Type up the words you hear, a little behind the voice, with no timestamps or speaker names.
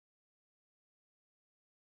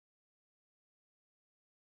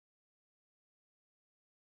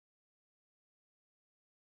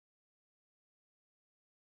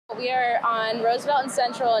We are on Roosevelt and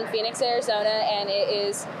Central in Phoenix, Arizona, and it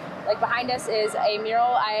is, like behind us is a mural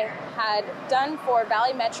I had done for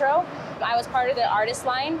Valley Metro. I was part of the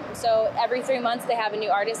ArtsLine, so every 3 months they have a new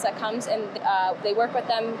artist that comes and they work with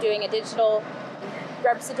them doing a digital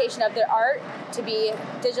representation of their art to be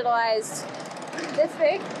digitalized this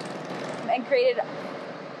big and printed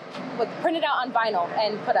out on vinyl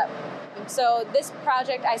and put up. So this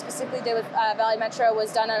project I specifically did with Valley Metro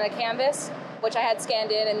was done on a canvas, which I had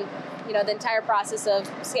scanned in, and the entire process of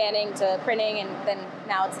scanning to printing, and then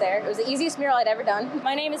now it's there. It was the easiest mural I'd ever done.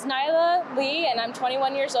 My name is Nyla Lee, and I'm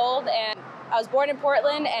 21 years old, and I was born in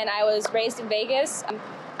Portland, and I was raised in Vegas.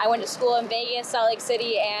 I went to school in Vegas, Salt Lake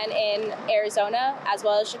City, and in Arizona, as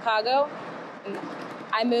well as Chicago.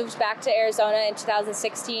 I moved back to Arizona in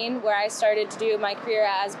 2016, where I started to do my career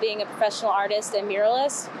as being a professional artist and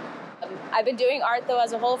muralist. I've been doing art, though,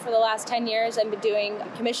 as a whole for the last 10 years. I've been doing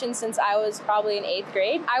commissions since I was probably in 8th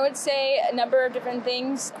grade. I would say a number of different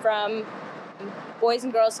things, from Boys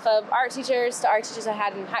and Girls Club art teachers to art teachers I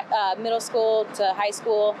had in middle school to high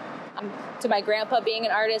school, to my grandpa being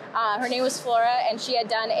an artist. Her name was Flora, and she had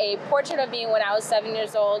done a portrait of me when I was 7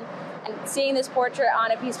 years old. And seeing this portrait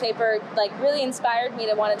on a piece of paper really inspired me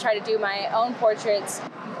to want to try to do my own portraits.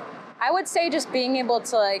 I would say just being able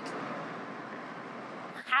to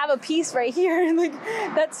have a piece right here,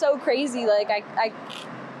 that's so crazy. I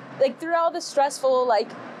through all the stressful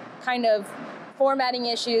kind of formatting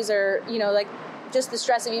issues, or just the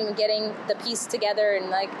stress of even getting the piece together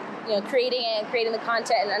and creating it and creating the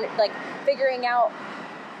content and figuring out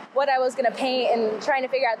what I was gonna paint and trying to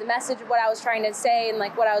figure out the message of what I was trying to say and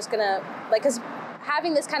what I was gonna because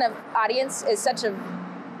having this kind of audience is such a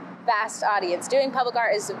vast audience. Doing public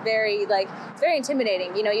art is very it's very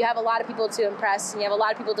intimidating. You have a lot of people to impress, and you have a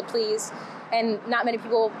lot of people to please, and not many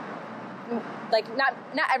people not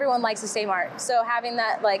everyone likes the same art. So having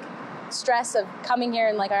that stress of coming here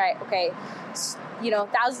and all right, okay,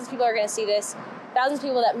 thousands of people are going to see this. Thousands of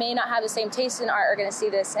people that may not have the same taste in art are going to see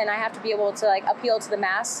this, and I have to be able to appeal to the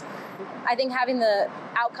mass. I think having the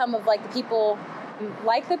outcome of the people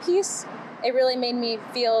like the piece, it really made me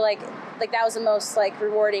feel like that was the most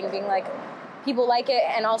rewarding, being people like it,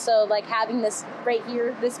 and also having this right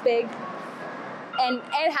here this big and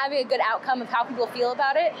having a good outcome of how people feel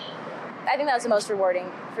about it. I think that was the most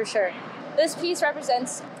rewarding, for sure. This piece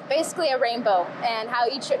represents basically a rainbow, and how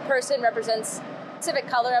each person represents a specific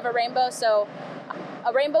color of a rainbow. So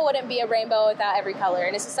a rainbow wouldn't be a rainbow without every color,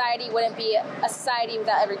 and a society wouldn't be a society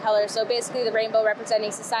without every color. So basically the rainbow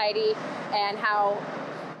representing society, and how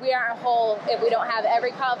we aren't whole if we don't have every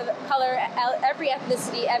color, every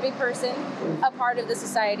ethnicity, every person a part of the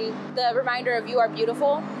society. The reminder of you are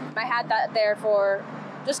beautiful. I had that there for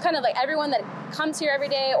just kind of everyone that comes here every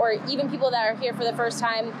day, or even people that are here for the first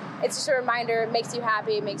time. It's just a reminder. It makes you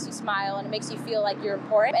happy, it makes you smile, and it makes you feel like you're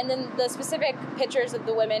important. And then the specific pictures of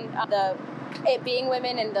the women, it being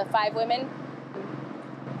women and the 5 women,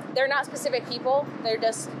 they're not specific people. They're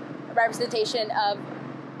just a representation of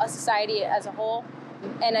a society as a whole.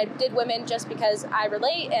 And I did women just because I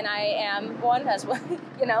relate, and I am one as well,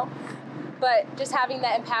 But just having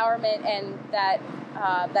that empowerment and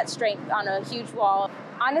that strength on a huge wall.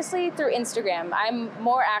 Honestly, through Instagram. I'm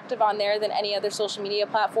more active on there than any other social media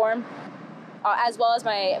platform, as well as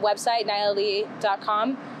my website,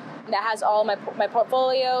 nylalee.com. That has all my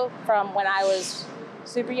portfolio from when I was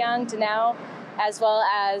super young to now, as well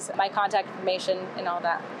as my contact information and all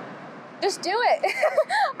that. Just do it.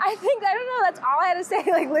 I don't know, that's all I had to say.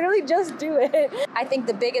 Literally just do it. I think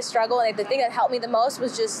the biggest struggle, and the thing that helped me the most,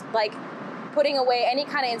 was just putting away any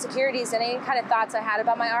kind of insecurities and any kind of thoughts I had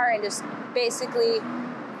about my art, and just basically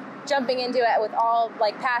jumping into it with all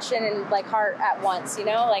passion and heart at once, and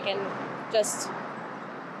just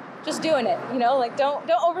doing it, don't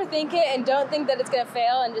overthink it, and don't think that it's going to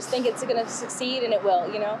fail, and just think it's going to succeed, and it will,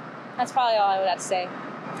 That's probably all I would have to say.